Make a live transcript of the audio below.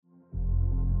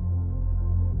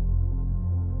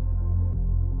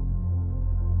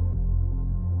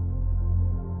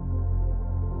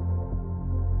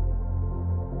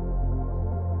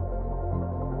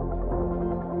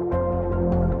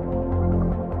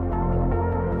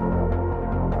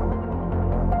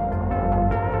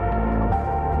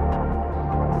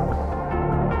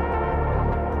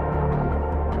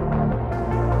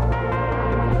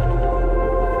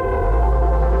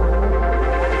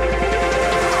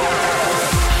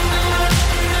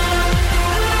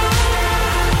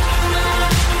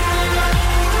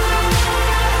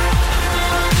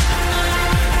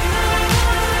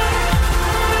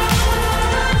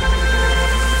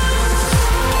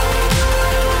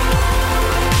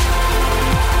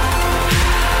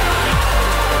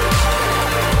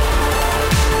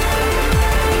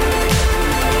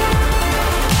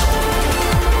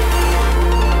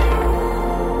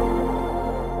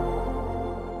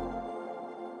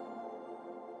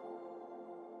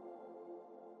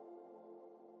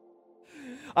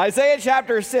Isaiah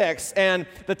chapter 6, and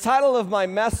the title of my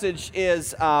message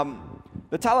is An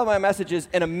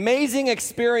Amazing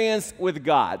Experience with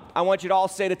God. I want you to all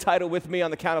say the title with me on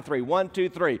the count of three. 1, 2,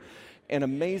 3. An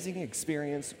Amazing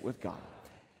Experience with God.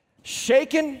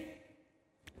 Shaken,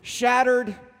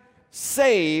 shattered,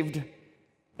 saved,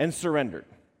 and surrendered.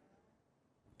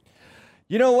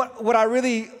 You know what I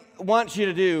really want you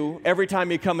to do every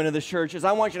time you come into this church is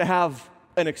I want you to have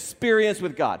an experience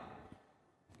with God.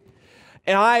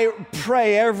 And I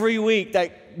pray every week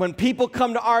that when people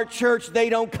come to our church, they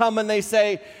don't come and they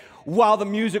say, wow, the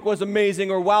music was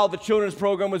amazing, or wow, the children's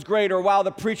program was great, or wow,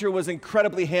 the preacher was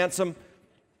incredibly handsome.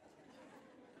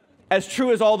 As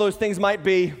true as all those things might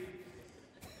be,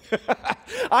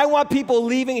 I want people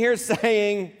leaving here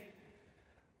saying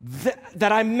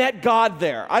that I met God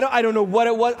there. I don't know what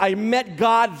it was. I met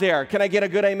God there. Can I get a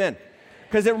good amen?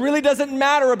 Because it really doesn't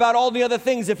matter about all the other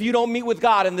things if you don't meet with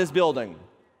God in this building.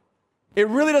 It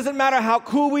really doesn't matter how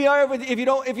cool we are if you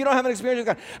don't have an experience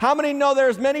with God. How many know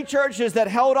there's many churches that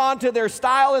held on to their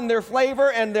style and their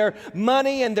flavor and their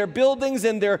money and their buildings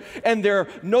and their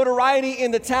notoriety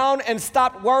in the town and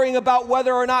stopped worrying about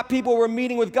whether or not people were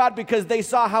meeting with God because they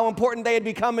saw how important they had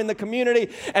become in the community,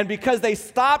 and because they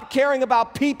stopped caring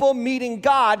about people meeting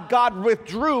God, God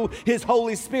withdrew His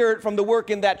Holy Spirit from the work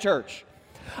in that church.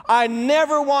 I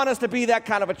never want us to be that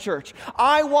kind of a church.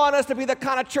 I want us to be the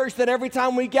kind of church that every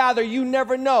time we gather, you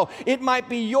never know. It might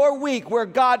be your week where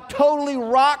God totally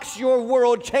rocks your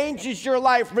world, changes your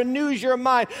life, renews your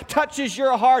mind, touches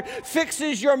your heart,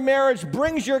 fixes your marriage,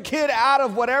 brings your kid out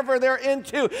of whatever they're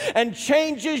into, and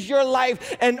changes your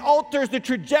life and alters the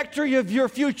trajectory of your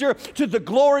future to the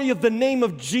glory of the name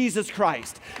of Jesus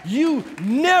Christ. You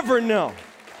never know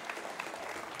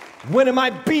when it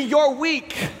might be your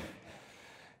week.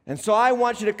 And so I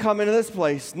want you to come into this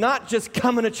place, not just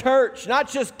coming to church, not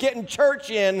just getting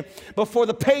church in before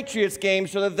the Patriots game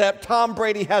so that Tom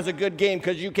Brady has a good game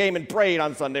because you came and prayed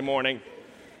on Sunday morning,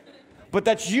 but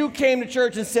that you came to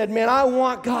church and said, man, I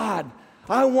want God.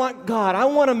 I want God. I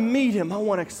want to meet Him. I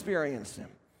want to experience Him.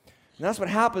 And that's what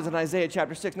happens in Isaiah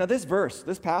chapter 6. Now this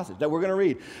passage that we're going to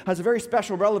read, has a very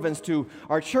special relevance to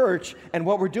our church and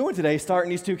what we're doing today, starting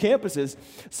these two campuses.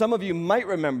 Some of you might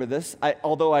remember this,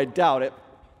 although I doubt it.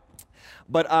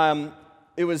 But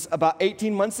it was about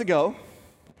 18 months ago,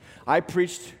 I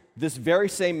preached this very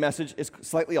same message. It's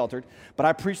slightly altered, but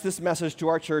I preached this message to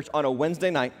our church on a Wednesday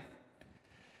night.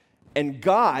 And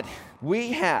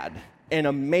we had an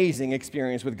amazing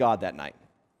experience with God that night.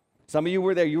 Some of you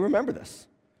were there, you remember this.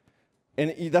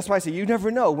 And that's why I say you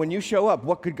never know when you show up,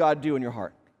 what could God do in your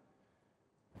heart?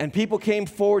 And people came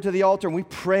forward to the altar and we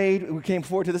prayed. We came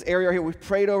forward to this area here, we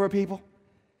prayed over people.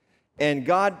 And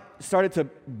God started to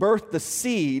birth the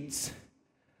seeds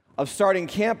of starting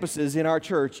campuses in our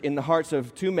church in the hearts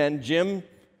of two men, Jim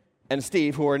and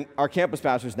Steve, who are our campus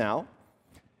pastors now,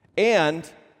 and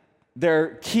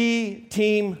their key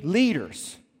team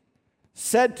leaders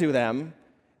said to them,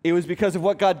 it was because of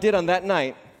what God did on that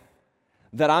night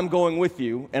that I'm going with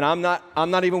you, and I'm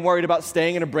not even worried about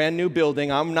staying in a brand new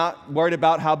building. I'm not worried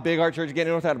about how big our church is getting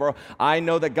in North Attleboro. I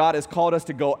know that God has called us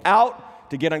to go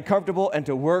out, to get uncomfortable, and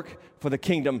to work for the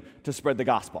kingdom to spread the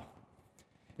gospel.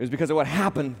 It was because of what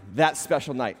happened that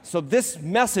special night. So this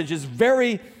message is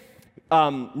very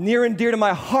near and dear to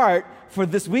my heart for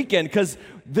this weekend, because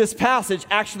this passage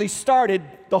actually started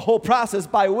the whole process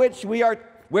by which we are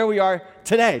where we are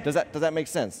today. Does that make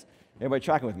sense? Everybody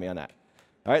tracking with me on that?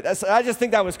 All right, I just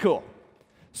think that was cool.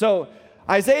 So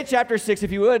Isaiah chapter 6,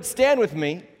 if you would, stand with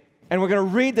me, and we're going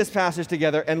to read this passage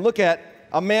together and look at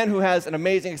a man who has an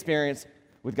amazing experience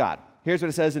with God. Here's what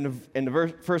it says in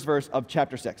the first verse of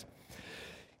chapter 6.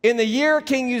 In the year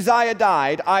King Uzziah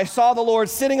died, I saw the Lord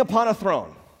sitting upon a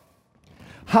throne,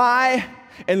 high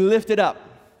and lifted up,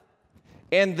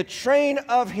 and the train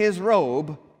of His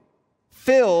robe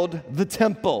filled the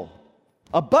temple.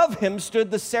 Above Him stood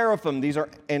the seraphim. These are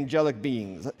angelic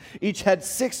beings. Each had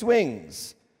 6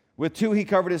 wings. With 2 He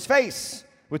covered His face,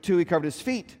 with 2 He covered His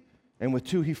feet, and with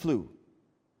 2 He flew.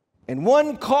 And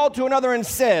one called to another and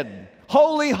said,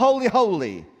 Holy, holy,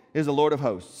 holy is the Lord of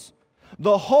hosts.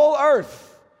 The whole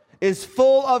earth is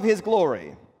full of His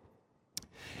glory.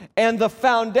 And the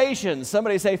foundations,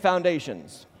 somebody say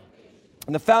foundations.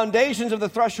 And the foundations of the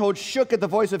threshold shook at the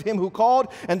voice of Him who called,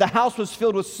 and the house was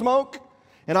filled with smoke.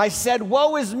 And I said,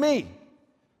 woe is me,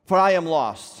 for I am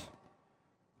lost.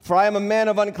 For I am a man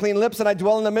of unclean lips, and I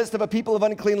dwell in the midst of a people of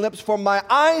unclean lips, for my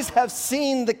eyes have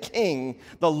seen the King,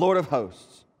 the Lord of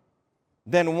hosts.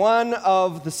 Then one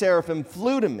of the seraphim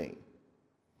flew to me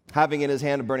having in his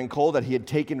hand a burning coal that he had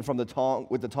taken from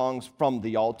with the tongs from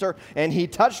the altar. And he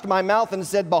touched my mouth and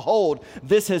said, behold,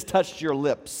 this has touched your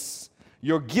lips.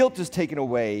 Your guilt is taken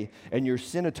away and your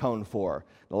sin atoned for.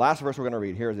 The last verse we're going to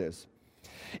read, here it is.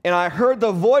 And I heard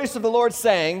the voice of the Lord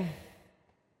saying,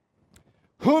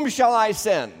 whom shall I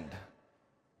send?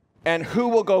 And who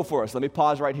will go for us? Let me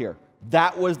pause right here.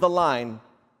 That was the line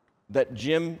that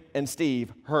Jim and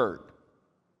Steve heard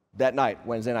that night,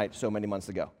 Wednesday night, so many months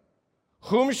ago.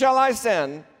 Whom shall I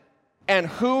send, and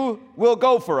who will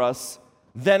go for us?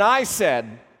 Then I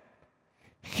said,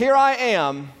 here I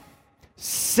am,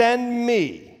 send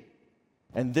me.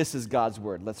 And this is God's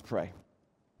word. Let's pray.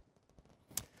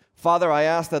 Father, I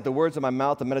ask that the words of my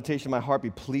mouth, the meditation of my heart be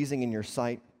pleasing in your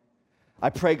sight. I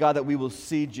pray, God, that we will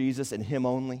see Jesus and him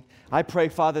only. I pray,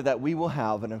 Father, that we will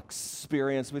have an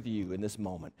experience with you in this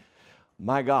moment.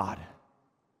 My God,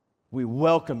 we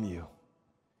welcome you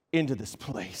into this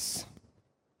place.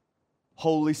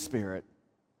 Holy Spirit,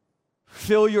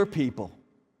 fill your people.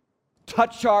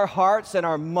 Touch our hearts and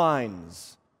our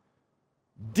minds.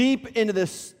 Deep into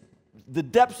the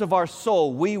depths of our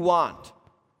soul, we want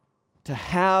to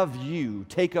have you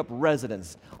take up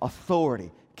residence,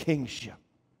 authority, kingship.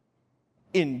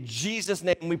 In Jesus'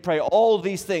 name we pray all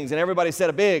these things. And everybody said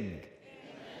a big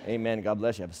amen. God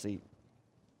bless you. Have a seat.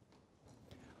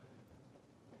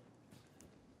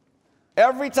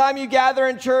 Every time you gather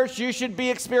in church, you should be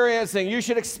experiencing, you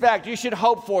should expect, you should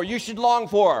hope for, you should long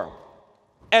for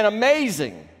an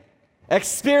amazing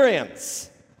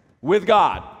experience with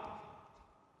God.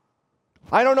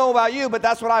 I don't know about you, but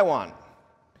that's what I want.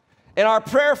 And our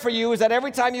prayer for you is that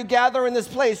every time you gather in this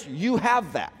place, you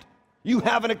have that. You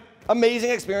have an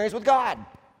amazing experience with God.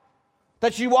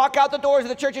 That you walk out the doors of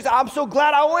the church and say, I'm so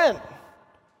glad I went.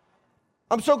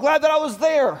 I'm so glad that I was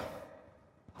there.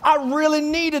 I really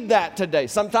needed that today.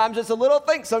 Sometimes it's a little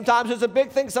thing, sometimes it's a big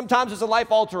thing, sometimes it's a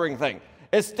life-altering thing.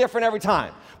 It's different every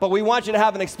time. But we want you to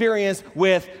have an experience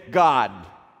with God.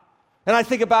 And I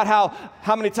think about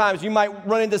how many times you might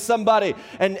run into somebody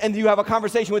and you have a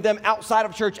conversation with them outside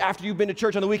of church after you've been to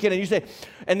church on the weekend,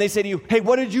 and they say to you, hey,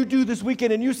 what did you do this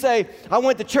weekend? And you say, I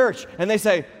went to church. And they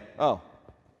say, oh.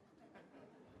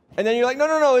 And then you're like,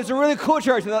 no, it's a really cool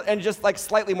church. And just like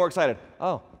slightly more excited.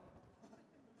 Oh.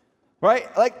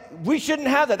 Right? Like, we shouldn't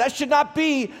have that. That should not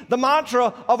be the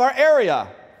mantra of our area.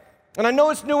 And I know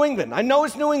it's New England. I know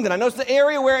it's the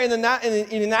area where in the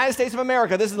United States of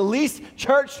America, this is the least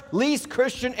church, least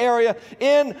Christian area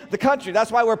in the country.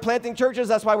 That's why we're planting churches.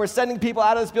 That's why we're sending people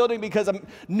out of this building, because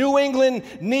New England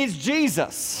needs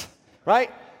Jesus,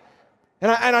 right?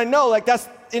 And I know, like, that's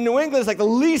in New England, it's like the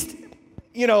least,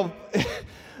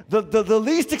 the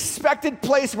least expected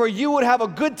place where you would have a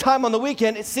good time on the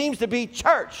weekend. It seems to be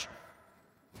church.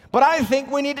 But I think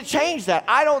we need to change that.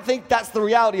 I don't think that's the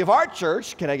reality of our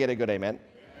church. Can I get a good amen?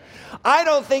 I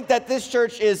don't think that this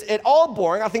church is at all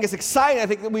boring. I think it's exciting. I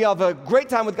think that we have a great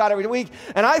time with God every week.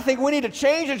 And I think we need to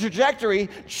change the trajectory,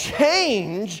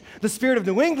 change the spirit of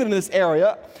New England in this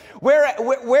area,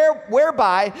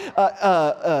 whereby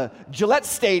Gillette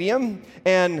Stadium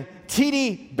and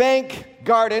TD Bank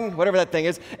Garden, whatever that thing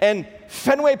is, and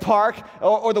Fenway Park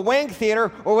or the Wang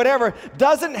Theater or whatever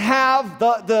doesn't have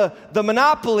the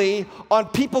monopoly on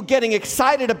people getting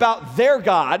excited about their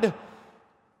God.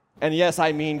 And yes,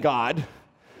 I mean God.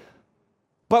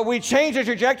 But we change the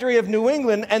trajectory of New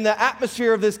England and the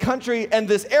atmosphere of this country and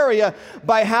this area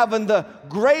by having the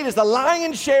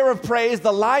lion's share of praise,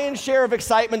 the lion's share of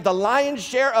excitement, the lion's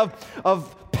share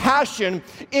of passion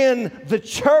in the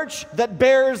church that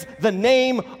bears the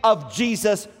name of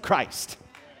Jesus Christ.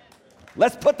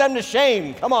 Let's put them to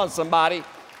shame. Come on, somebody.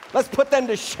 Let's put them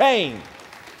to shame.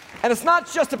 And it's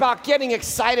not just about getting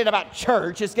excited about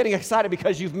church. It's getting excited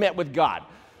because you've met with God.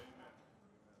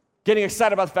 Getting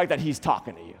excited about the fact that he's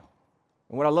talking to you.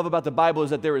 And what I love about the Bible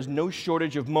is that there is no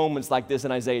shortage of moments like this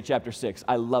in Isaiah chapter 6.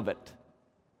 I love it.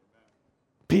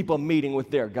 People meeting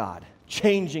with their God,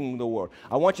 changing the world.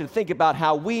 I want you to think about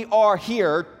how we are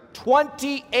here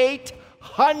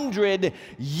 2,800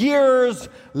 years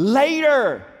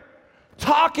later,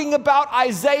 talking about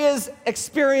Isaiah's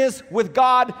experience with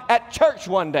God at church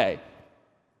one day.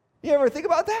 You ever think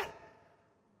about that?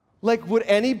 Like, would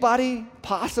anybody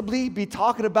possibly be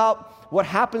talking about what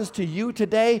happens to you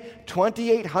today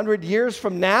 2,800 years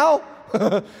from now?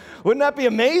 Wouldn't that be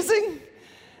amazing?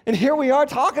 And here we are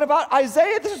talking about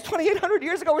Isaiah. This is 2,800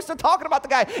 years ago. We're still talking about the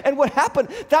guy. And what happened?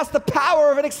 That's the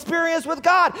power of an experience with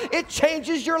God. It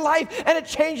changes your life, and it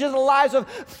changes the lives of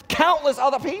countless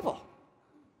other people.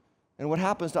 And what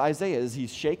happens to Isaiah is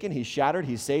he's shaken, he's shattered,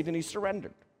 he's saved, and he's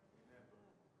surrendered.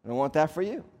 And I want that for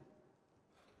you.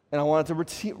 And I want it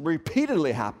to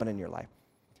repeatedly happen in your life.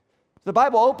 The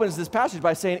Bible opens this passage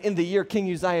by saying, in the year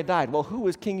King Uzziah died. Well, who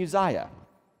was King Uzziah?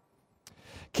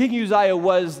 King Uzziah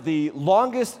was the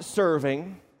longest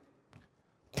serving,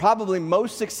 probably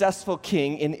most successful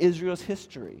king in Israel's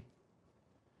history.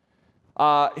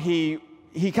 He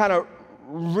kind of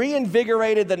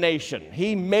reinvigorated the nation.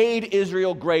 He made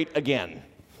Israel great again.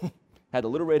 Had the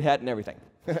little red hat and everything.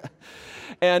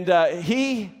 And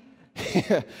he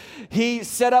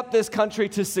set up this country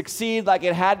to succeed like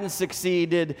it hadn't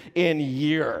succeeded in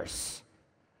years,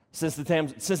 since the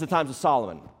times of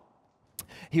Solomon.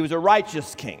 He was a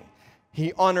righteous king.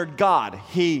 He honored God.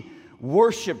 He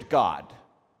worshiped God.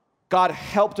 God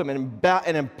helped him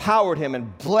and empowered him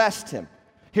and blessed him.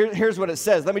 Here's what it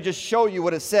says. Let me just show you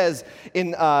what it says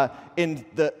in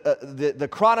the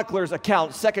chronicler's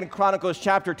account, 2 Chronicles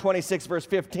chapter 26, verse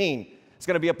 15. It's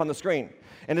going to be up on the screen.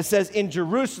 And it says, in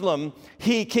Jerusalem,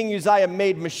 King Uzziah,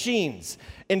 made machines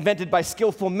invented by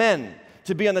skillful men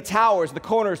to be on the towers, the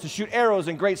corners, to shoot arrows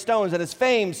and great stones. And his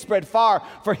fame spread far,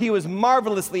 for he was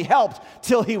marvelously helped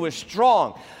till he was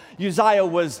strong. Uzziah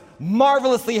was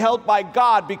marvelously helped by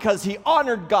God because he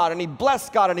honored God and he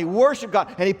blessed God and he worshiped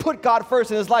God and he put God first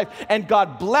in his life, and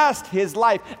God blessed his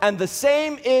life. And the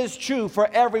same is true for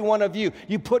every one of you.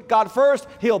 You put God first,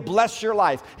 he'll bless your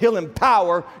life. He'll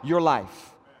empower your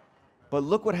life. But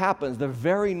look what happens, the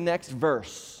very next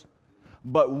verse.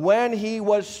 But when he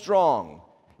was strong,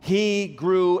 he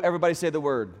grew, everybody say the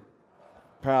word,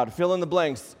 proud. Fill in the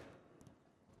blanks.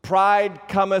 Pride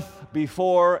cometh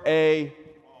before a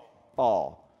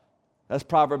fall. That's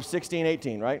Proverbs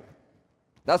 16:18, right?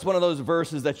 That's one of those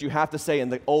verses that you have to say in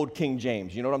the old King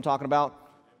James. You know what I'm talking about?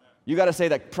 You got to say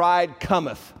that pride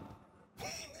cometh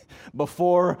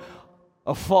before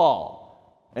a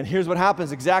fall. And here's what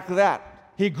happens, exactly that.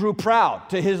 He grew proud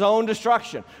to his own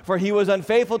destruction, for he was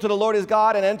unfaithful to the Lord his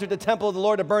God and entered the temple of the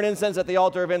Lord to burn incense at the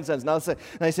altar of incense. Now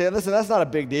they say, listen, that's not a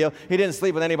big deal. He didn't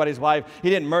sleep with anybody's wife.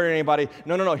 He didn't murder anybody.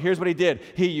 No. Here's what he did.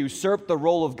 He usurped the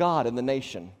role of God in the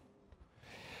nation.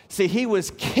 See, he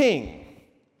was king,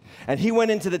 and he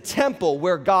went into the temple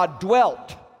where God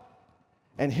dwelt.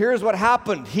 And here's what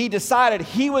happened. He decided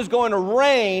he was going to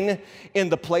reign in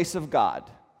the place of God.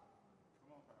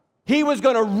 He was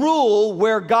going to rule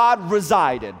where God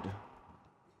resided.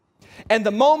 And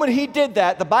the moment he did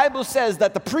that, the Bible says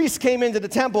that the priests came into the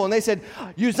temple and they said,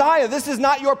 Uzziah, this is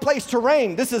not your place to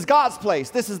reign. This is God's place.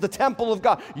 This is the temple of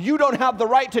God. You don't have the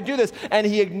right to do this. And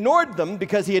he ignored them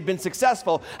because he had been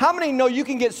successful. How many know you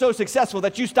can get so successful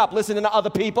that you stop listening to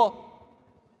other people?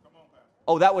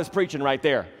 Oh, that was preaching right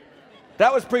there.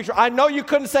 That was preaching. I know you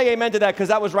couldn't say amen to that because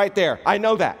that was right there. I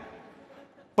know that.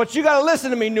 But you got to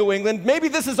listen to me, New England. Maybe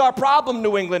this is our problem,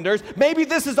 New Englanders. Maybe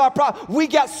this is our problem. We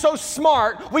got so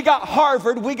smart. We got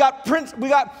Harvard. We got Princeton.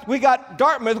 We got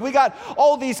Dartmouth. We got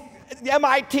all these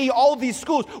MIT, all these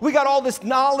schools. We got all this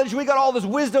knowledge. We got all this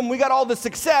wisdom. We got all this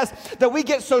success that we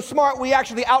get so smart we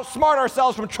actually outsmart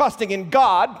ourselves from trusting in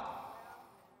God.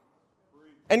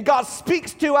 And God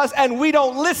speaks to us and we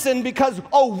don't listen because,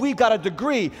 we've got a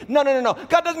degree. No.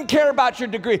 God doesn't care about your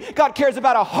degree. God cares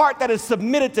about a heart that is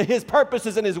submitted to his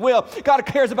purposes and his will. God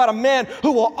cares about a man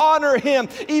who will honor him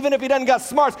even if he doesn't got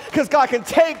smarts, because God can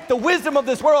take the wisdom of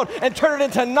this world and turn it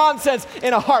into nonsense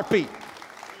in a heartbeat.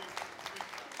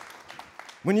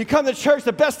 When you come to church,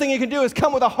 the best thing you can do is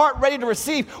come with a heart ready to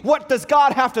receive. What does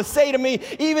God have to say to me,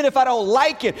 even if I don't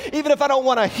like it, even if I don't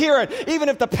want to hear it, even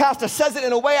if the pastor says it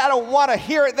in a way I don't want to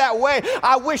hear it that way?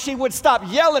 I wish he would stop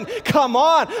yelling. Come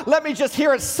on, let me just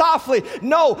hear it softly.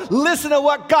 No, listen to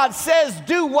what God says.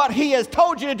 Do what he has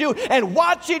told you to do and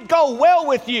watch it go well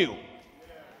with you.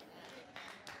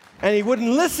 And he wouldn't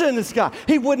listen, this guy.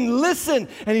 He wouldn't listen.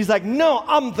 And he's like, no,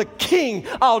 I'm the king.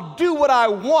 I'll do what I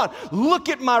want. Look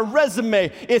at my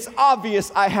resume. It's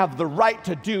obvious I have the right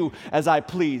to do as I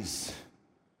please.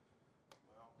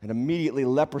 And immediately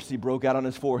leprosy broke out on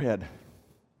his forehead.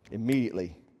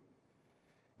 Immediately.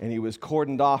 And he was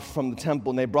cordoned off from the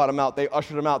temple, and they brought him out. They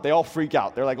ushered him out. They all freak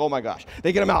out. They're like, oh my gosh.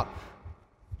 They get him out.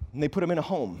 And they put him in a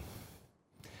home.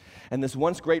 And this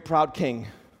once great proud king,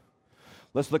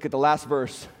 let's look at the last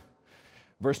verse.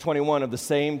 Verse 21 of the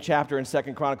same chapter in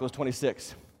 2 Chronicles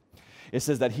 26. It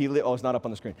says that he lived, it's not up on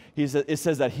the screen. It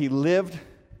says that he lived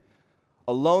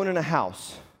alone in a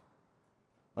house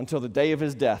until the day of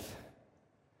his death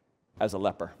as a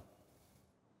leper.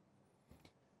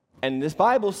 And this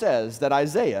Bible says that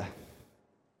Isaiah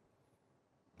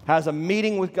has a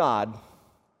meeting with God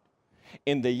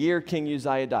in the year King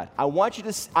Uzziah died.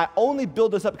 I only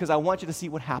build this up because I want you to see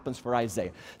what happens for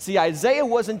Isaiah. See, Isaiah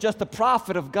wasn't just a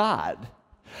prophet of God.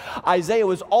 Isaiah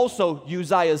was also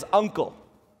Uzziah's uncle.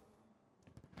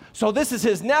 So this is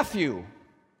his nephew,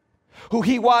 who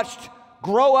he watched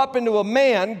grow up into a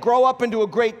man, grow up into a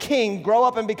great king, grow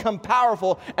up and become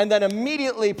powerful, and then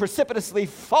immediately, precipitously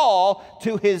fall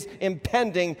to his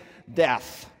impending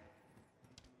death.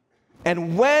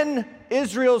 And when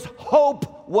Israel's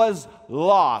hope was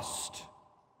lost,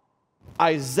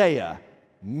 Isaiah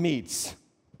meets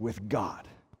with God.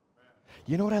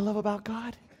 You know what I love about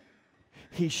God?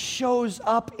 He shows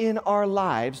up in our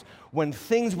lives when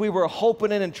things we were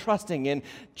hoping in and trusting in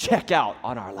check out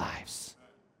on our lives.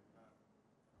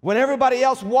 When everybody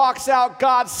else walks out,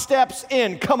 God steps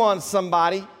in. Come on,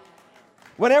 somebody.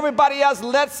 When everybody else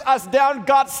lets us down,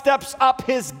 God steps up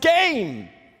his game.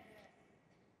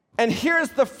 And here's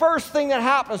the first thing that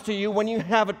happens to you when you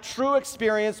have a true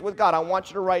experience with God. I want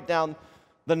you to write down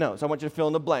the notes. I want you to fill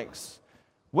in the blanks.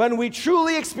 When we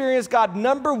truly experience God,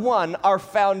 number one, our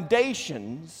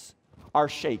foundations are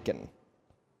shaken.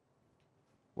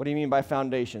 What do you mean by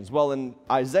foundations? Well, in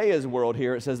Isaiah's world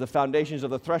here, it says the foundations of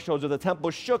the thresholds of the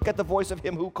temple shook at the voice of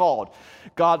him who called.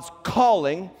 God's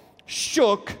calling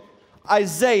shook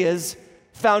Isaiah's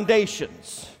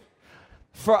foundations.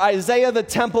 For Isaiah, the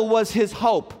temple was his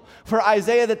hope. For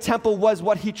Isaiah, the temple was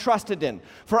what he trusted in.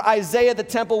 For Isaiah, the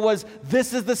temple was,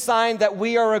 this is the sign that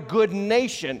we are a good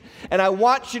nation. And I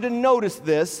want you to notice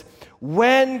this.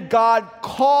 When God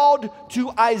called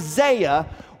to Isaiah,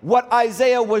 what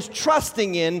Isaiah was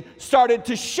trusting in started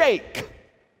to shake.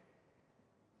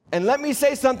 And let me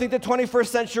say something to 21st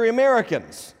century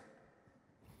Americans.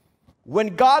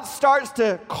 When God starts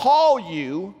to call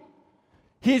you,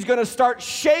 he's going to start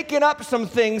shaking up some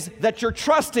things that you're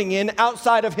trusting in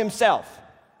outside of himself.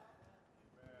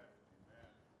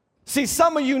 See,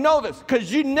 some of you know this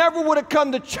because you never would have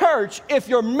come to church if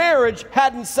your marriage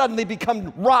hadn't suddenly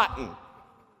become rotten.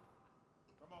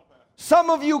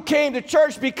 Some of you came to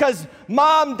church because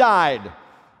mom died.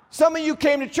 Some of you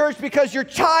came to church because your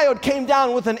child came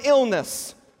down with an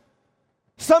illness.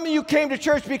 Some of you came to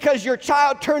church because your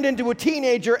child turned into a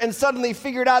teenager and suddenly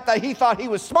figured out that he thought he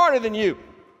was smarter than you.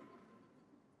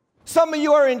 Some of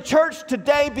you are in church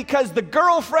today because the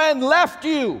girlfriend left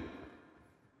you,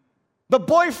 the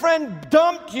boyfriend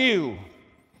dumped you,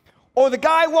 or the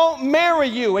guy won't marry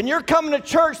you, and you're coming to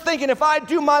church thinking if I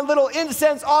do my little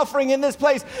incense offering in this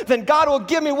place, then God will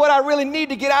give me what I really need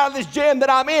to get out of this jam that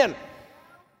I'm in.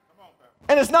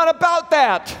 And it's not about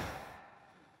that.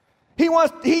 He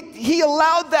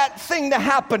allowed that thing to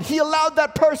happen. He allowed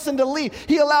that person to leave.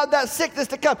 He allowed that sickness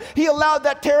to come. He allowed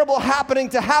that terrible happening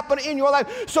to happen in your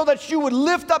life so that you would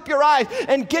lift up your eyes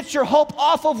and get your hope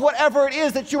off of whatever it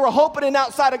is that you were hoping in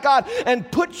outside of God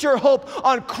and put your hope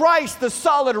on Christ, the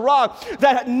solid rock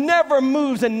that never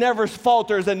moves and never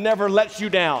falters and never lets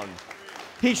you down.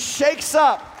 He shakes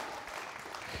up.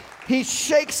 He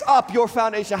shakes up your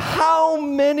foundation. How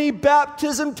many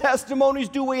baptism testimonies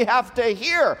do we have to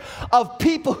hear of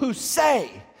people who say,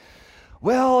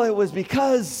 well, it was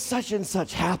because such and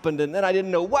such happened, and then I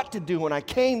didn't know what to do when I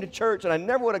came to church, and I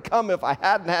never would have come if I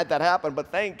hadn't had that happen, but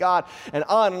thank God, and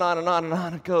on and on and on and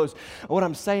on it goes. What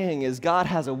I'm saying is God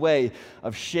has a way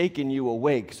of shaking you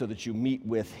awake so that you meet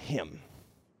with him.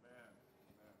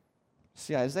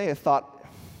 See, Isaiah thought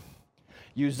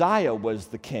Uzziah was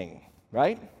the king,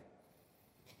 right?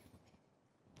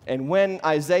 And when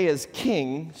Isaiah's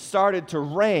king started to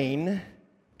reign,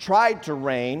 tried to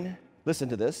reign, listen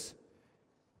to this,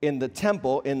 in the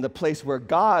temple, in the place where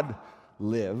God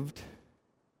lived,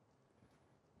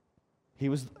 he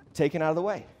was taken out of the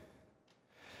way.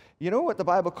 You know what the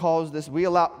Bible calls this?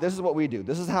 This is what we do.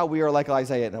 This is how we are like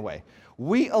Isaiah in a way.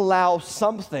 We allow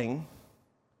something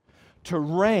to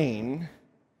reign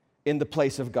in the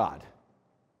place of God.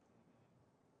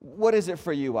 What is it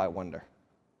for you, I wonder?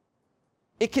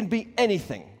 It can be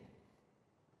anything.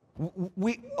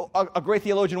 A great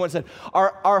theologian once said,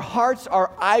 our hearts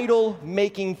are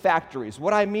idol-making factories.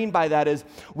 What I mean by that is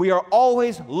we are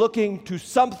always looking to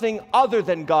something other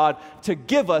than God to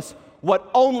give us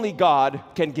what only God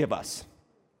can give us.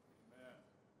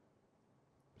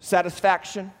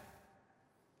 Satisfaction,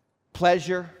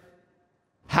 pleasure,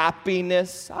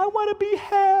 happiness. I want to be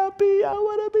happy.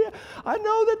 I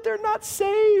know that they're not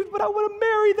saved, but I want to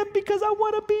marry them because I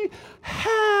want to be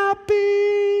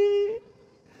happy.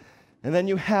 And then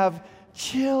you have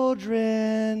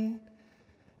children,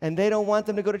 and they don't want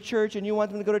them to go to church, and you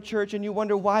want them to go to church, and you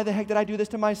wonder, why the heck did I do this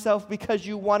to myself? Because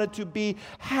you wanted to be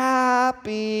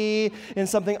happy in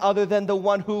something other than the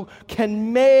one who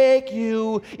can make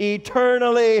you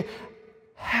eternally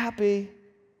happy.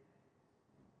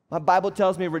 My Bible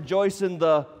tells me rejoice in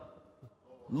the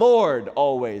Lord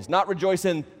always, not rejoice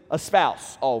in a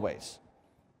spouse always.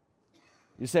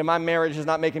 You say, my marriage is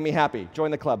not making me happy.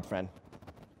 Join the club, friend.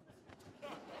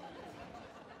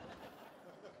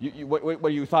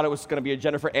 You thought it was going to be a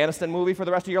Jennifer Aniston movie for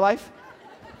the rest of your life?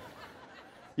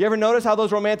 You ever notice how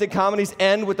those romantic comedies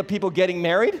end with the people getting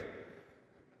married?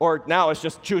 Or now it's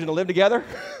just choosing to live together?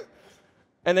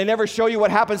 And they never show you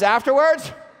what happens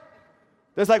afterwards?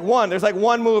 There's like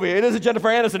one movie. It is a Jennifer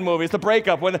Aniston movie. It's the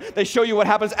breakup when they show you what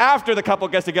happens after the couple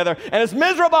gets together, and it's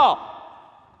miserable.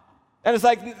 And it's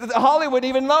like Hollywood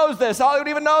even knows this. Hollywood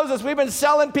even knows this. We've been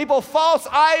selling people false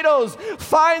idols.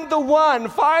 Find the one.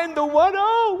 Find the one.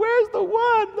 Oh, where's the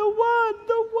one? The one.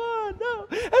 The one. Oh.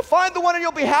 And find the one and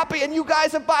you'll be happy. And you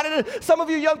guys have bought it. Some of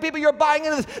you young people, you're buying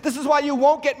into this. This is why you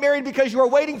won't get married, because you are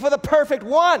waiting for the perfect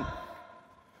one.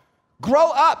 Grow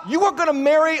up. You are going to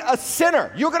marry a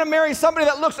sinner. You're going to marry somebody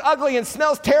that looks ugly and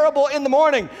smells terrible in the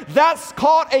morning. That's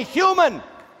called a human.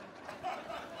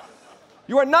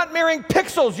 You are not marrying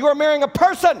pixels. You are marrying a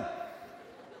person.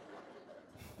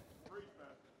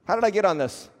 How did I get on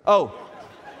this? Oh.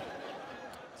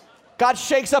 God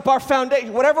shakes up our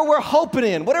foundation. Whatever we're hoping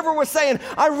in, whatever we're saying,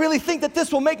 I really think that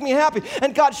this will make me happy.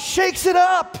 And God shakes it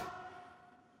up.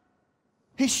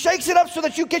 He shakes it up so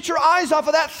that you get your eyes off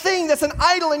of that thing that's an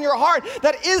idol in your heart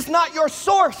that is not your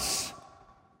source.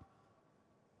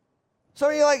 So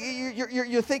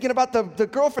you're thinking about the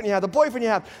girlfriend you have, the boyfriend you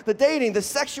have, the dating, the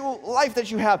sexual life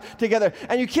that you have together,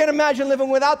 and you can't imagine living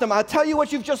without them. I'll tell you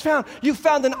what you've just found. You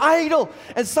found an idol,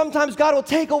 and sometimes God will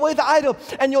take away the idol,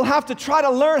 and you'll have to try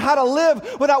to learn how to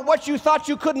live without what you thought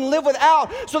you couldn't live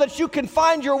without, so that you can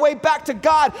find your way back to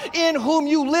God, in whom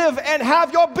you live and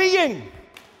have your being.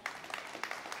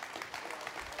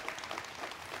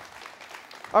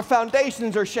 Our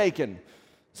foundations are shaken.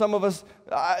 Some of us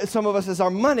is our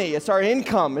money, it's our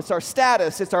income, it's our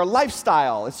status, it's our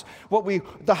lifestyle, it's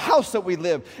the house that we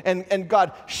live. And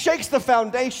God shakes the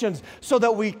foundations so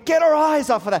that we get our eyes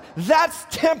off of that. That's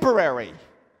temporary.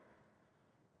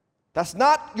 That's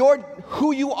not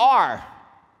who you are.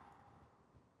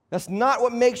 That's not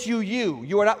what makes you you.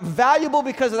 You are not valuable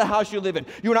because of the house you live in.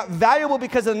 You are not valuable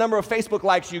because of the number of Facebook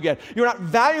likes you get. You're not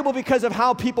valuable because of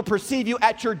how people perceive you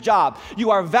at your job.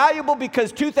 You are valuable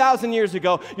because 2,000 years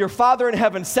ago, your Father in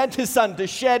heaven sent his Son to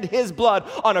shed his blood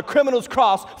on a criminal's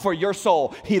cross for your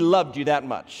soul. He loved you that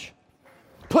much.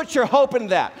 Put your hope in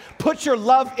that. Put your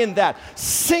love in that.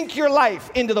 Sink your life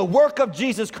into the work of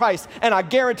Jesus Christ, and I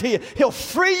guarantee you, he'll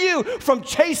free you from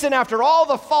chasing after all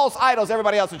the false idols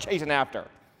everybody else is chasing after.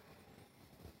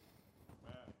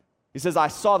 He says, I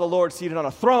saw the Lord seated on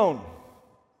a throne,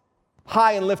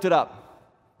 high and lifted up,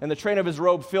 and the train of his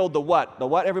robe filled the what? The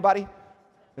what, everybody?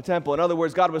 The temple. In other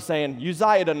words, God was saying,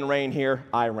 Uzziah doesn't reign here,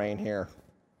 I reign here.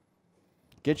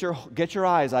 Get your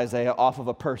eyes, Isaiah, off of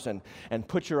a person and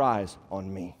put your eyes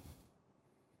on me.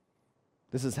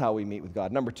 This is how we meet with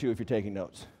God. Number 2, if you're taking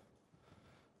notes.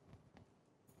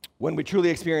 When we truly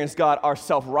experience God, our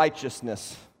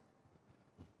self-righteousness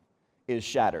is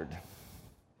shattered.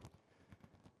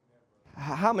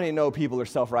 How many know people are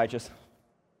self-righteous?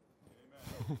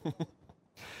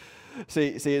 see,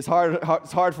 it's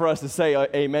hard for us to say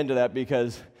amen to that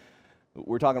because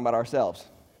we're talking about ourselves.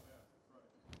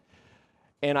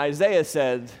 And Isaiah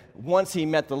said, once he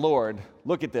met the Lord,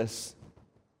 look at this,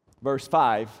 verse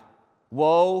 5,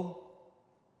 woe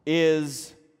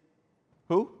is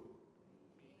who?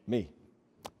 Me.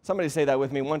 Somebody say that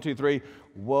with me. 1, 2, 3.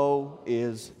 Woe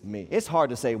is me. It's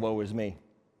hard to say woe is me.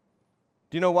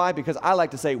 Do you know why? Because I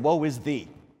like to say, woe is thee.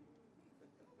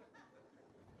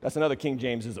 That's another King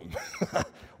Jamesism.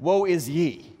 Woe is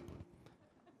ye.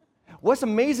 What's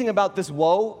amazing about this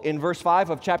woe in verse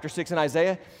 5 of chapter 6 in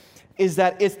Isaiah is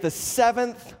that it's the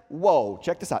 7th woe.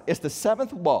 Check this out. It's the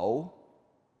 7th woe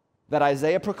that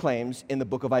Isaiah proclaims in the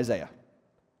book of Isaiah.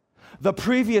 The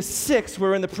previous 6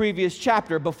 were in the previous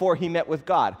chapter before he met with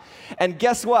God. And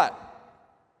guess what?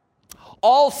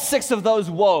 All 6 of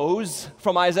those woes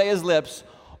from Isaiah's lips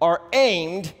are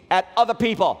aimed at other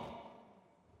people.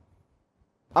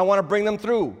 I want to bring them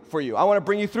through for you. I want to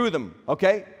bring you through them,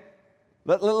 okay?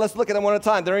 Let's look at them one at a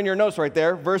time. They're in your notes right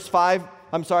there.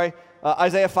 Isaiah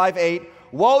 5:8.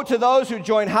 Woe to those who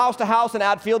join house to house and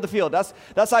add field to field.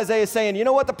 That's Isaiah saying, you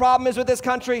know what the problem is with this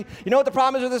country? You know what the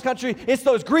problem is with this country? It's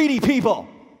those greedy people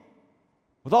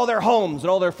with all their homes and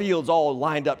all their fields all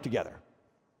lined up together.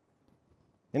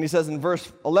 And he says in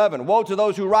verse 11, woe to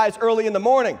those who rise early in the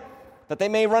morning, that they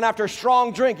may run after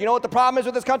strong drink. You know what the problem is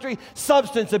with this country?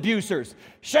 Substance abusers.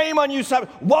 Shame on you.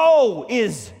 Woe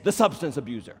is the substance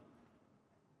abuser.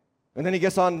 And then he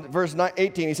gets on verse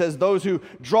 18. He says, those who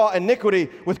draw iniquity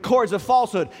with cords of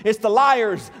falsehood. It's the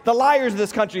liars of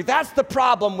this country. That's the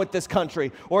problem with this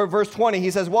country. Or verse 20,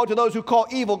 he says, woe to those who call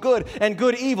evil good and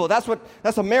good evil.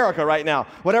 That's America right now.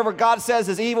 Whatever God says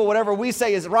is evil, whatever we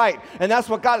say is right. And that's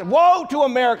what God, woe to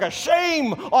America.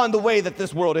 Shame on the way that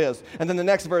this world is. And then the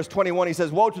next verse, 21, he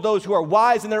says, woe to those who are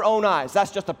wise in their own eyes.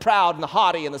 That's just the proud and the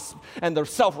haughty and the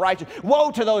self-righteous.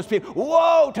 Woe to those people.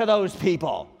 Woe to those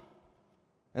people.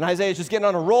 And Isaiah's just getting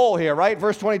on a roll here, right?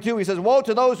 Verse 22, he says, woe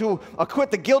to those who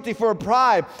acquit the guilty for a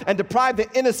bribe and deprive the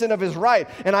innocent of his right.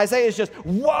 And Isaiah's just,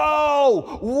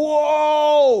 whoa,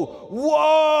 whoa,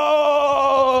 whoa.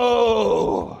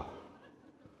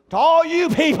 To all you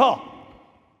people.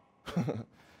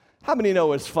 How many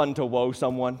know it's fun to woe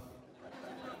someone?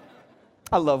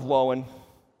 I love woeing.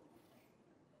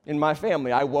 In my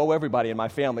family, I woe everybody in my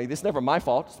family. This is never my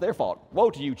fault, it's their fault. Woe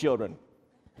to you children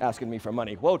asking me for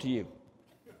money. Woe to you.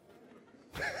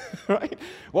 Right?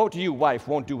 Woe to you, wife,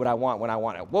 won't do what I want when I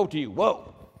want it. Woe to you,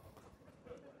 whoa.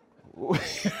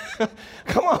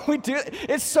 Come on, we do it.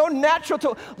 It's so natural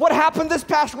to. What happened this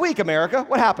past week, America?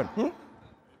 What happened?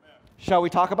 Shall we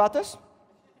talk about this?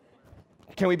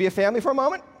 Can we be a family for a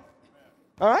moment?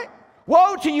 All right?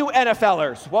 Woe to you,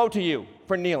 NFLers. Woe to you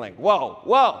for kneeling. Whoa,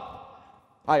 whoa.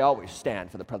 I always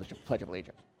stand for the Pledge of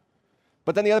Allegiance.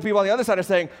 But then the other people on the other side are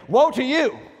saying, woe to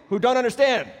you who don't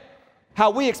understand how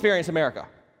we experience America.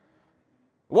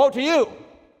 Woe to you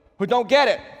who don't get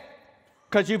it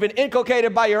because you've been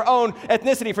inculcated by your own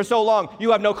ethnicity for so long,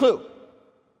 you have no clue.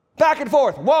 Back and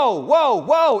forth. Whoa, whoa,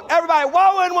 whoa. Everybody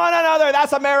woeing one another.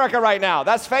 That's America right now.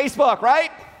 That's Facebook,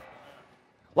 right?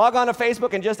 Log on to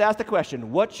Facebook and just ask the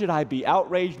question, what should I be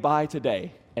outraged by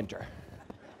today? Enter.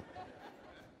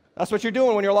 That's what you're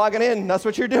doing when you're logging in. That's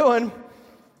what you're doing.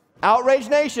 Outrage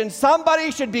Nation,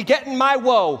 somebody should be getting my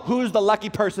woe. Who's the lucky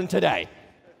person today?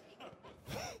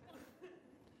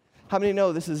 How many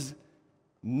know this is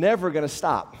never going to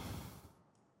stop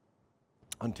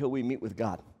until we meet with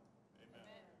God?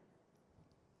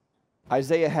 Amen.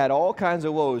 Isaiah had all kinds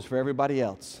of woes for everybody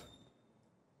else.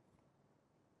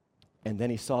 And then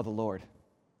he saw the Lord.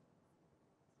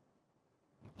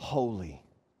 Holy,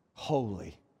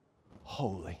 holy,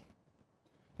 holy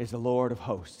is the Lord of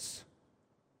hosts.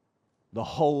 The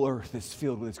whole earth is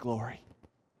filled with his glory.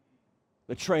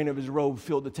 The train of his robe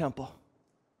filled the temple.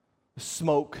 The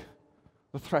smoke,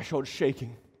 the threshold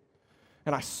shaking.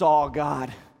 And I saw God.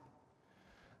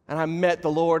 And I met the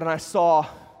Lord and I saw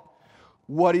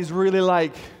what he's really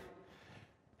like.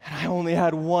 And I only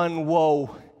had one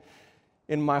woe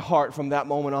in my heart from that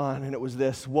moment on, and it was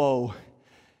this: woe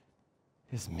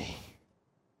is me.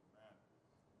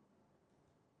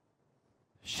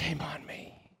 Shame on me.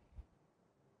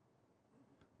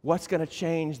 What's going to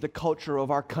change the culture of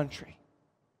our country?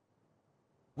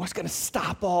 What's going to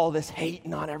stop all this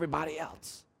hating on everybody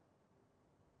else?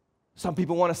 Some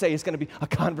people want to say it's going to be a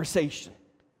conversation.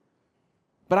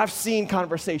 But I've seen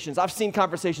conversations. I've seen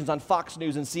conversations on Fox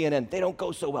News and CNN. They don't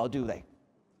go so well, do they?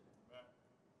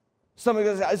 Some of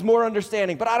us is more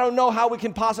understanding, but I don't know how we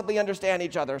can possibly understand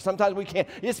each other. Sometimes we can't.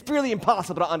 It's really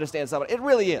impossible to understand someone. It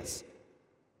really is.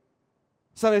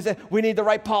 Somebody said, we need the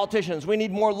right politicians, we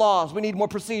need more laws, we need more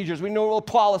procedures, we need more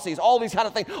policies, all these kind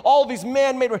of things, all these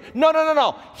man-made.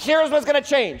 No. Here's what's going to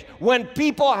change. When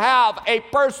people have a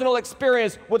personal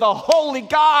experience with a holy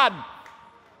God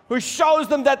who shows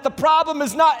them that the problem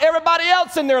is not everybody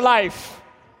else in their life.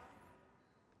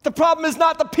 The problem is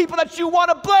not the people that you want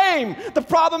to blame. The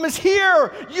problem is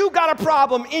here. You got a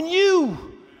problem in you.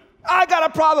 I got a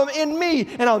problem in me,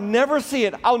 and I'll never see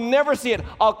it.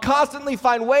 I'll constantly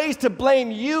find ways to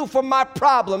blame you for my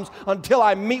problems until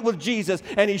I meet with Jesus,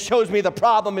 and he shows me the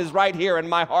problem is right here in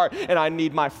my heart, and I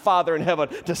need my Father in heaven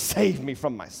to save me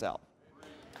from myself.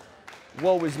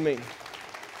 Woe is me.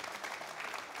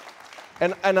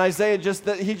 And Isaiah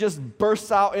just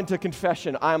bursts out into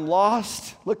confession. I'm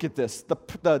lost. Look at this. The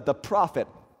prophet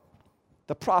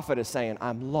is saying,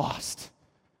 I'm lost.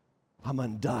 I'm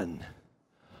undone.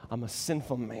 I'm a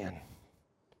sinful man.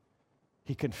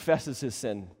 He confesses his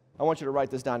sin. I want you to write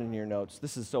this down in your notes.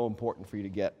 This is so important for you to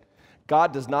get.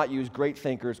 God does not use great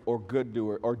thinkers or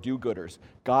do-gooders.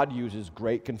 God uses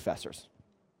great confessors.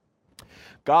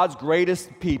 God's greatest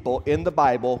people in the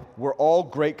Bible were all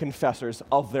great confessors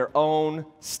of their own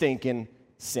stinking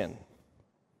sin.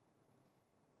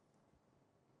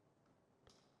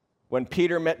 When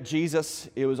Peter met Jesus,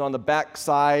 it was on the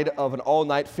backside of an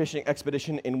all-night fishing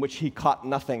expedition in which he caught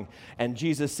nothing. And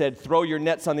Jesus said, throw your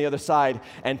nets on the other side.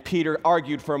 And Peter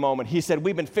argued for a moment. He said,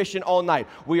 we've been fishing all night.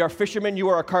 We are fishermen, you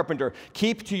are a carpenter.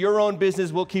 Keep to your own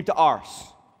business, we'll keep to ours.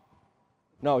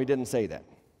 No, he didn't say that.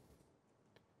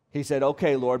 He said,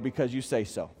 okay, Lord, because you say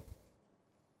so.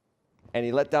 And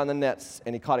he let down the nets,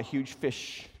 and he caught a huge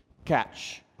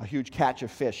catch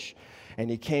of fish. And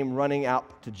he came running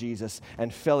out to Jesus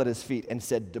and fell at his feet and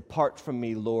said, depart from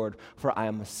me, Lord, for I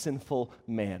am a sinful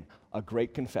man, a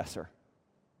great confessor.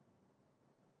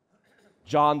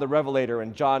 John the Revelator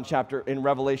in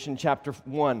Revelation chapter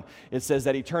 1, it says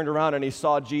that he turned around and he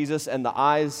saw Jesus, and the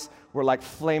eyes were like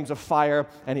flames of fire,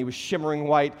 and he was shimmering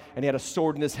white, and he had a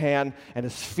sword in his hand, and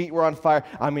his feet were on fire.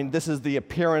 I mean, this is the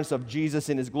appearance of Jesus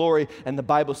in his glory, and the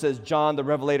Bible says John the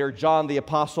Revelator, John the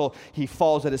Apostle, he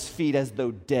falls at his feet as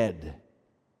though dead,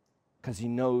 because he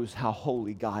knows how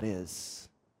holy God is.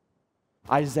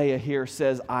 Isaiah here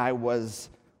says, I was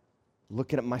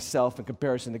looking at myself in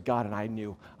comparison to God, and I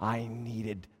knew I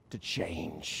needed to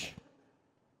change.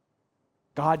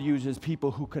 God uses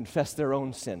people who confess their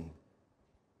own sin,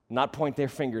 not point their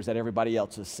fingers at everybody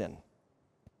else's sin.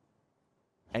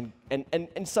 And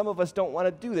some of us don't want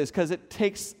to do this because it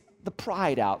takes the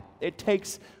pride out. It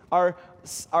takes our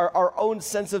own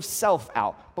sense of self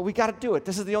out. But we got to do it.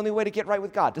 This is the only way to get right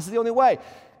with God. This is the only way.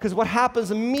 Because what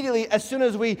happens immediately as soon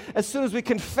as we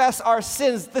confess our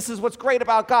sins, this is what's great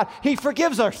about God. He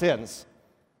forgives our sins.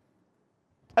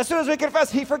 As soon as we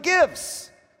confess, He forgives.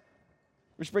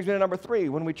 Which brings me to number 3.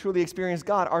 When we truly experience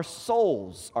God, our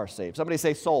souls are saved. Somebody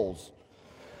say souls.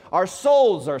 Our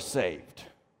souls are saved.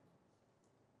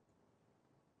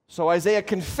 So Isaiah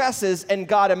confesses, and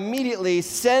God immediately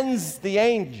sends the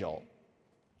angel.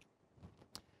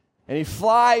 And he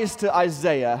flies to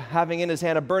Isaiah, having in his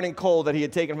hand a burning coal that he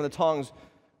had taken from the tongs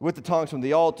from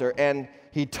the altar. And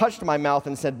he touched my mouth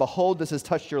and said, behold, this has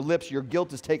touched your lips. Your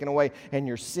guilt is taken away, and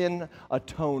your sin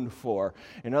atoned for.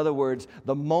 In other words,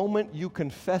 the moment you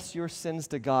confess your sins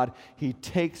to God, He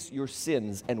takes your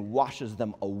sins and washes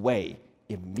them away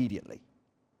immediately.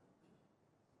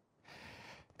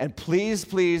 And please,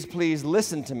 please, please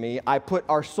listen to me. I put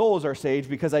our souls are saved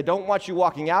because I don't want you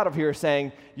walking out of here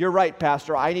saying, you're right,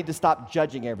 Pastor, I need to stop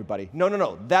judging everybody.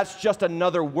 No. That's just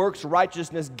another works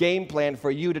righteousness game plan for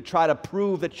you to try to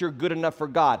prove that you're good enough for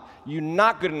God. You're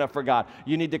not good enough for God.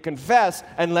 You need to confess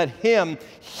and let Him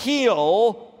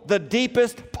heal the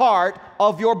deepest part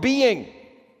of your being.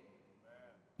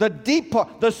 The deep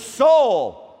part, the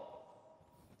soul.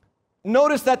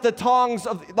 Notice that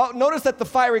the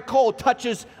fiery coal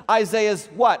touches Isaiah's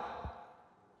what?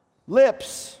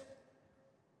 Lips.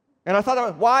 And I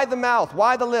thought, why the mouth?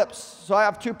 Why the lips? So I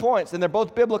have 2 points, and they're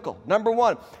both biblical. Number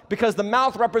 1, because the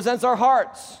mouth represents our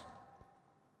hearts.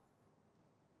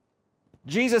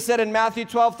 Jesus said in Matthew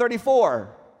 12:34,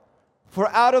 for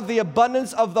out of the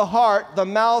abundance of the heart, the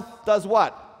mouth does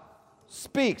what?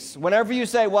 Speaks. Whenever you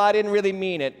say, well, I didn't really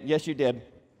mean it. Yes, you did.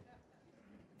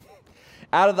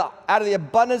 Out of the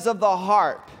abundance of the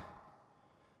heart,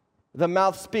 the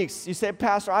mouth speaks. You say,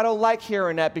 Pastor, I don't like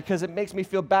hearing that because it makes me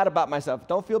feel bad about myself.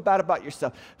 Don't feel bad about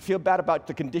yourself. Feel bad about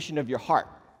the condition of your heart.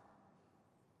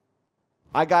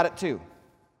 I got it too.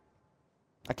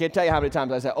 I can't tell you how many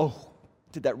times I say, oh,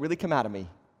 did that really come out of me?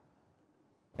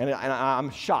 And I'm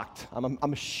shocked.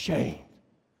 I'm ashamed.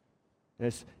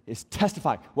 It's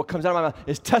testifying. What comes out of my mouth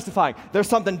is testifying. There's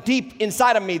something deep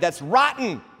inside of me that's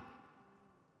rotten.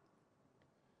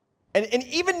 And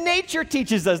even nature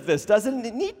teaches us this, doesn't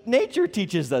it? Nature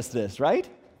teaches us this, right?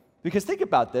 Because think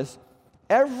about this.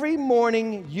 Every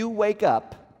morning you wake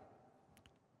up,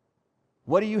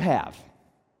 what do you have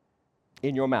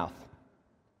in your mouth?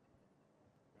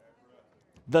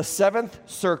 The 7th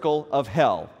circle of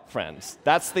hell, friends.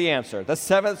 That's the answer. The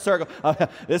 7th circle of hell.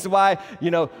 This is why,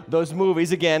 those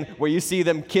movies, again, where you see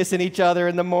them kissing each other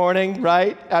in the morning,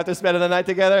 right? After spending the night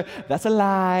together. That's a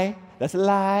lie. That's a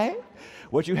lie.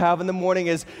 What you have in the morning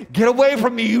is, get away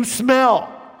from me, you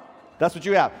smell. That's what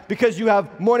you have. Because you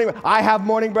have morning breath. I have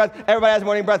morning breath. Everybody has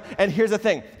morning breath. And here's the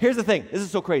thing. This is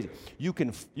so crazy. You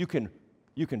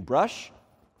can brush,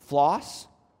 floss,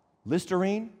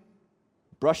 Listerine,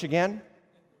 brush again,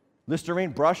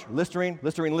 Listerine, brush, Listerine,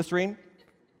 Listerine, Listerine,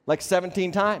 like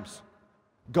 17 times.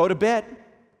 Go to bed.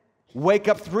 Wake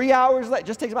up 3 hours late.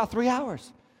 Just takes about 3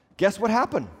 hours. Guess what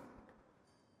happened?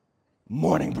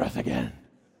 Morning breath again.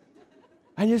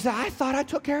 And you say, I thought I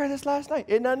took care of this last night.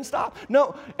 It doesn't stop.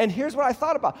 No, and here's what I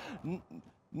thought about.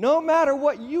 No matter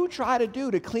what you try to do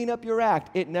to clean up your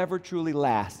act, it never truly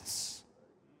lasts.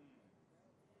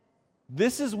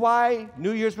 This is why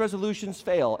New Year's resolutions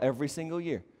fail every single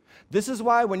year. This is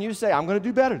why when you say, I'm going to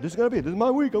do better, this is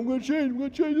my week, I'm going to change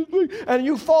this week, and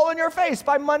you fall on your face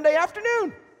by Monday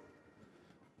afternoon.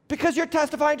 Because you're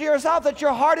testifying to yourself that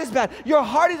your heart is bad. Your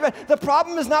heart is bad. The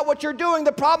problem is not what you're doing.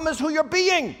 The problem is who you're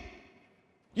being.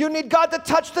 You need God to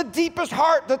touch the deepest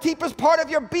heart, the deepest part of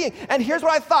your being. And here's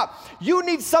what I thought. You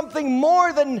need something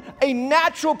more than a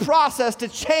natural process to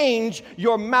change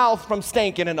your mouth from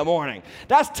stinking in the morning.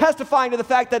 That's testifying to the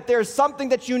fact that there's something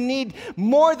that you need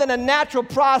more than a natural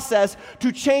process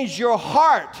to change your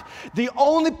heart. The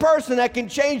only person that can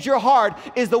change your heart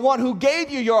is the one who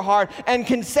gave you your heart and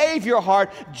can save your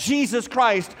heart, Jesus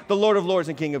Christ, the Lord of Lords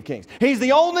and King of Kings. He's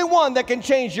the only one that can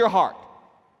change your heart.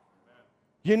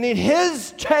 You need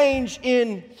His change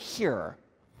in here.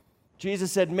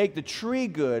 Jesus said, make the tree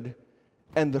good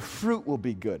and the fruit will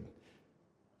be good.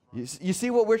 You see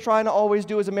what we're trying to always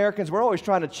do as Americans? We're always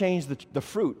trying to change the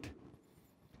fruit.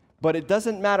 But it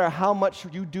doesn't matter how much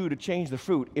you do to change the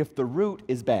fruit if the root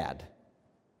is bad.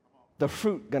 The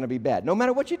fruit going to be bad, no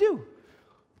matter what you do.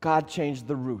 God changed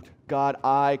the root. God,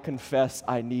 I confess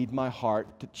I need my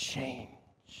heart to change.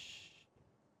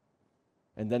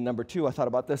 And then number 2, I thought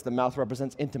about this. The mouth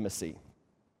represents intimacy.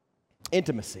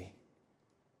 Intimacy.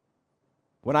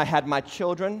 When I had my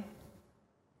children,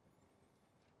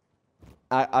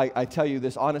 I tell you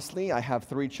this honestly, I have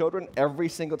 3 children. Every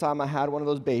single time I had one of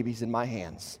those babies in my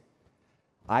hands,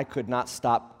 I could not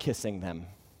stop kissing them.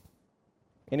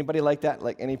 Anybody like that?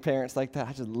 Like any parents like that?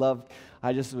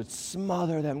 I just would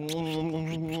smother them.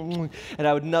 And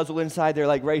I would nuzzle inside there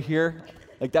like right here.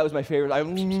 Like that was my favorite.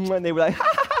 And they were like, ha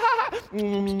ha ha.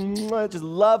 I just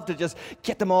love to just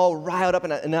get them all riled up,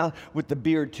 and now with the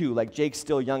beard too. Like Jake's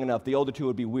still young enough. The older 2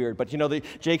 would be weird, but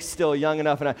Jake's still young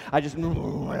enough, and I just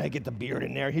when I get the beard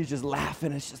in there, he's just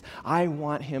laughing. It's just I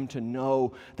want him to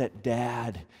know that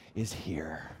Dad is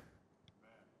here.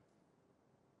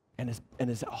 And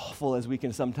as awful as we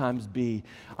can sometimes be,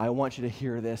 I want you to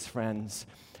hear this, friends.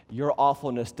 Your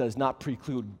awfulness does not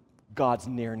preclude God's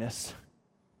nearness.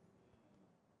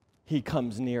 He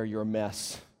comes near your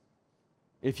mess.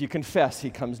 If you confess, He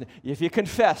comes. If you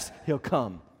confess, He'll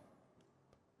come.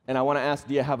 And I want to ask,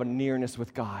 do you have a nearness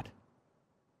with God?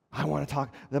 I want to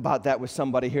talk about that with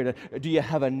somebody here. Do you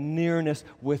have a nearness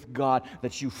with God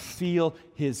that you feel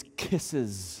His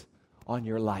kisses on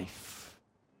your life?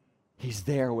 He's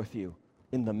there with you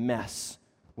in the mess.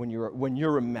 When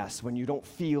you're a mess, when you don't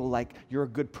feel like you're a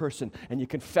good person, and you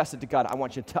confess it to God, I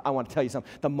want to tell you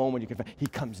something. The moment you confess, He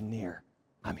comes near.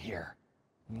 I'm here.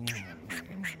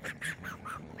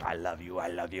 I love you, I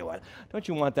love you. Don't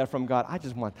you want that from God?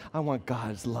 I want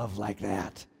God's love like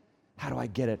that. How do I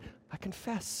get it? I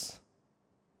confess.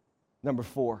 Number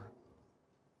 4,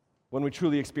 when we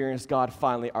truly experience God,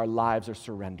 finally, our lives are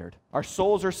surrendered. Our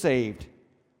souls are saved.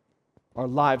 Our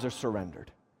lives are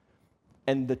surrendered.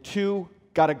 And the two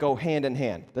got to go hand in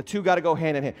hand. The two got to go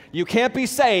hand in hand. You can't be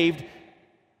saved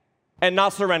and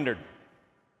not surrendered.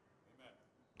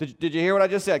 Did you hear what I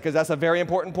just said? Because that's a very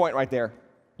important point right there.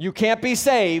 You can't be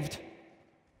saved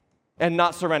and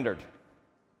not surrendered.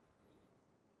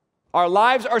 Our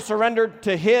lives are surrendered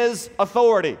to His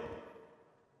authority.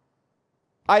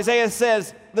 Isaiah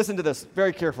says, listen to this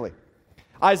very carefully.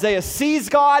 Isaiah sees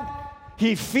God,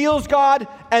 he feels God,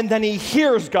 and then he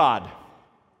hears God.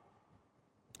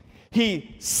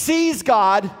 He sees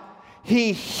God,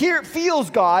 he feels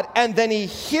God, and then he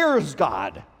hears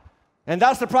God. And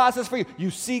that's the process for you. You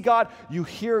see God, you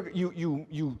hear,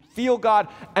 you feel God,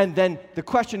 and then the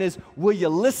question is, will you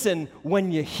listen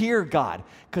when you hear God?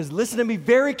 Because listen to me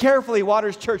very carefully,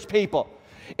 Waters Church people.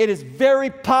 It is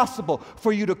very possible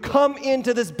for you to come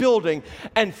into this building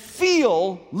and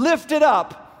feel lifted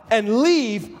up and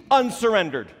leave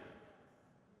unsurrendered.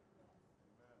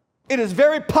 It is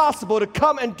very possible to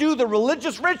come and do the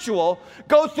religious ritual,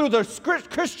 go through the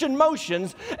Christian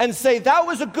motions, and say, that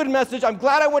was a good message, I'm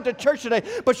glad I went to church today,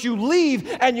 but you leave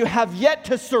and you have yet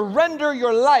to surrender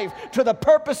your life to the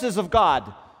purposes of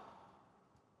God.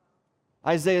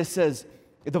 Isaiah says,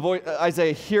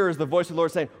 Isaiah hears the voice of the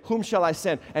Lord saying, whom shall I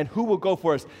send, and who will go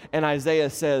for us? And Isaiah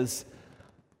says,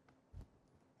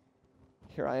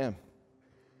 here I am.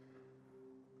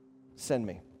 Send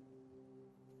me.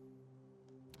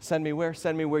 Send me where?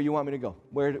 Send me where you want me to go.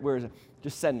 Where is it?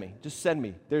 Just send me. Just send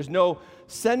me. There's no,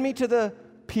 send me to the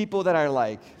people that I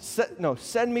like.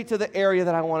 Send me to the area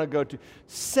that I want to go to.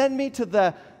 Send me to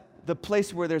the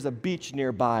place where there's a beach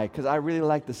nearby because I really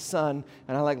like the sun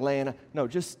and I like laying. No,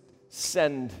 just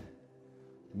send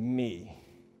me.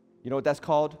 You know what that's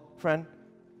called, friend?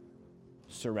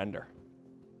 Surrender.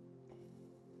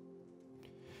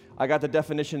 I got the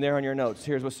definition there on your notes.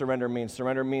 Here's what surrender means.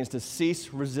 Surrender means to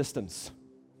cease resistance.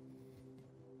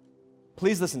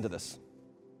 Please listen to this.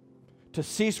 To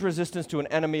cease resistance to an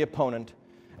enemy opponent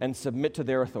and submit to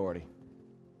their authority.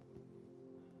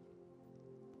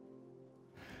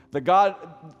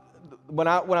 When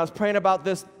I was praying about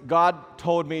this, God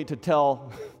told me to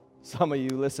tell Some of you,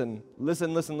 listen,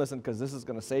 because this is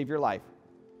going to save your life.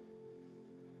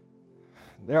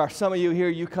 There are some of you here,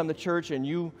 you come to church and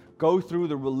you go through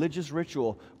the religious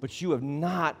ritual, but you have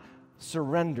not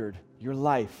surrendered your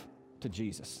life to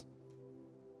Jesus.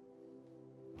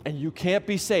 And you can't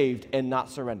be saved and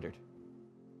not surrendered.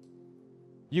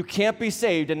 You can't be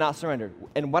saved and not surrendered.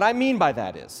 And what I mean by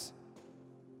that is,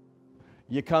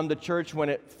 you come to church when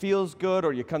it feels good,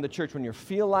 or you come to church when you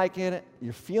feel like it,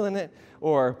 you're feeling it,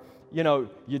 or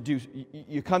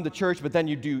you come to church, but then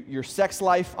you do your sex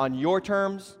life on your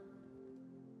terms.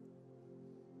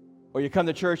 Or you come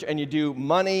to church and you do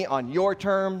money on your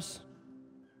terms.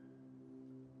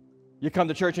 You come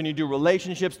to church and you do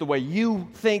relationships the way you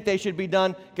think they should be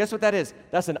done. Guess what that is?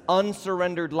 That's an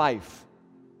unsurrendered life.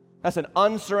 That's an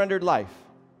unsurrendered life.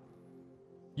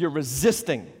 You're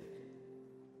resisting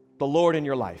the Lord in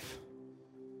your life.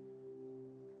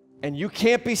 And you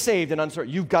can't be saved and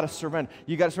unsurrendered. You've got to surrender.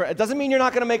 You've got to surrender. It doesn't mean you're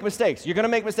not going to make mistakes. You're going to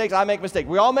make mistakes. I make mistakes.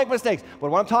 We all make mistakes.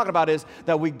 But what I'm talking about is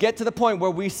that we get to the point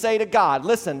where we say to God,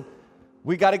 listen,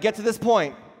 we got to get to this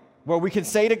point where we can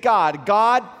say to God,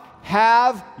 God,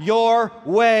 have your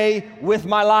way with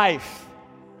my life.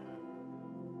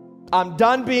 I'm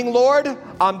done being Lord.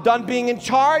 I'm done being in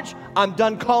charge. I'm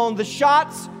done calling the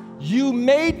shots. You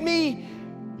made me.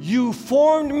 You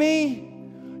formed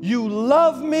me. You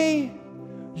love me.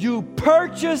 You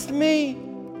purchased me.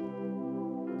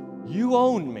 You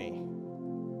own me.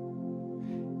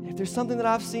 If there's something that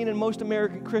I've seen in most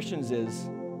American Christians is,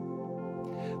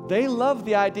 they love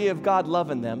the idea of God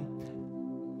loving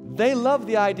them. They love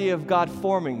the idea of God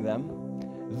forming them.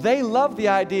 They love the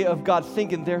idea of God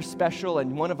thinking they're special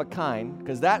and one of a kind,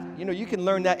 because that, you can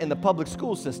learn that in the public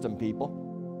school system,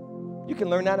 people. You can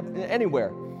learn that anywhere.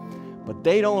 But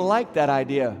they don't like that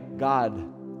idea, God,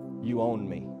 you own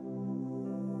me.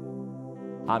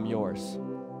 I'm yours.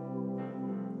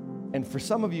 And for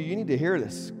some of you, you need to hear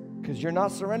this, because you're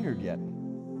not surrendered yet.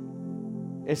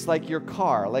 It's like your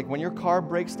car. Like when your car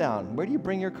breaks down, where do you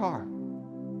bring your car?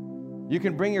 You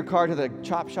can bring your car to the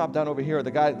chop shop down over here, or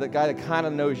the guy that kind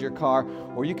of knows your car,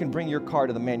 or you can bring your car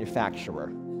to the manufacturer.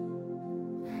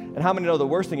 And how many know the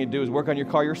worst thing you do is work on your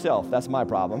car yourself? That's my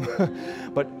problem.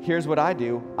 But here's what I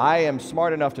do. I am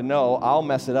smart enough to know I'll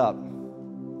mess it up.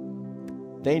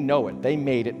 They know it. They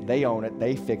made it. They own it.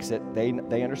 They fix it.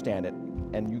 They understand it.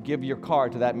 And you give your car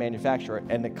to that manufacturer,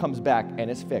 and it comes back,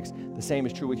 and it's fixed. The same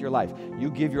is true with your life. You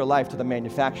give your life to the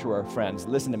manufacturer, friends,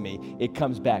 listen to me, it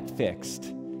comes back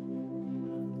fixed.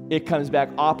 It comes back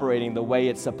operating the way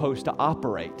it's supposed to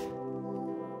operate.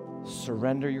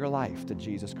 Surrender your life to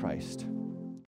Jesus Christ.